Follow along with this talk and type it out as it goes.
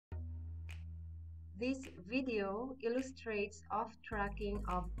This video illustrates off-tracking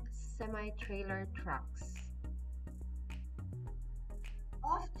of semi-trailer trucks.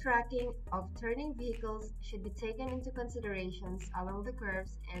 Off-tracking of turning vehicles should be taken into considerations along the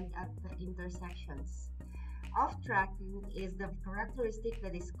curves and at the intersections. Off-tracking is the characteristic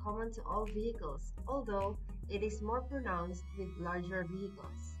that is common to all vehicles, although it is more pronounced with larger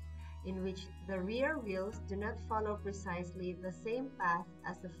vehicles, in which the rear wheels do not follow precisely the same path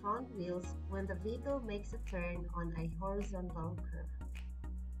as the front wheels when the vehicle makes a turn on a horizontal curve.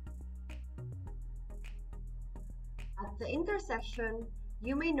 At the intersection,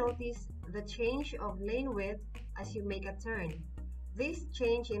 you may notice the change of lane width as you make a turn. This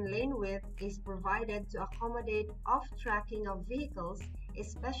change in lane width is provided to accommodate off-tracking of vehicles,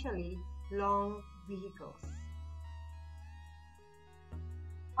 especially long vehicles.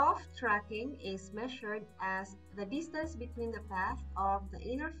 Off-tracking is measured as the distance between the path of the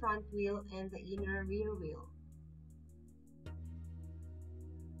inner front wheel and the inner rear wheel.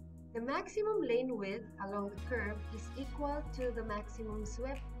 The maximum lane width along the curve is equal to the maximum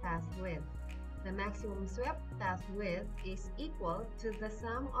swept path width. The maximum swept path width is equal to the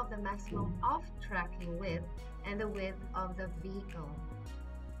sum of the maximum off-tracking width and the width of the vehicle.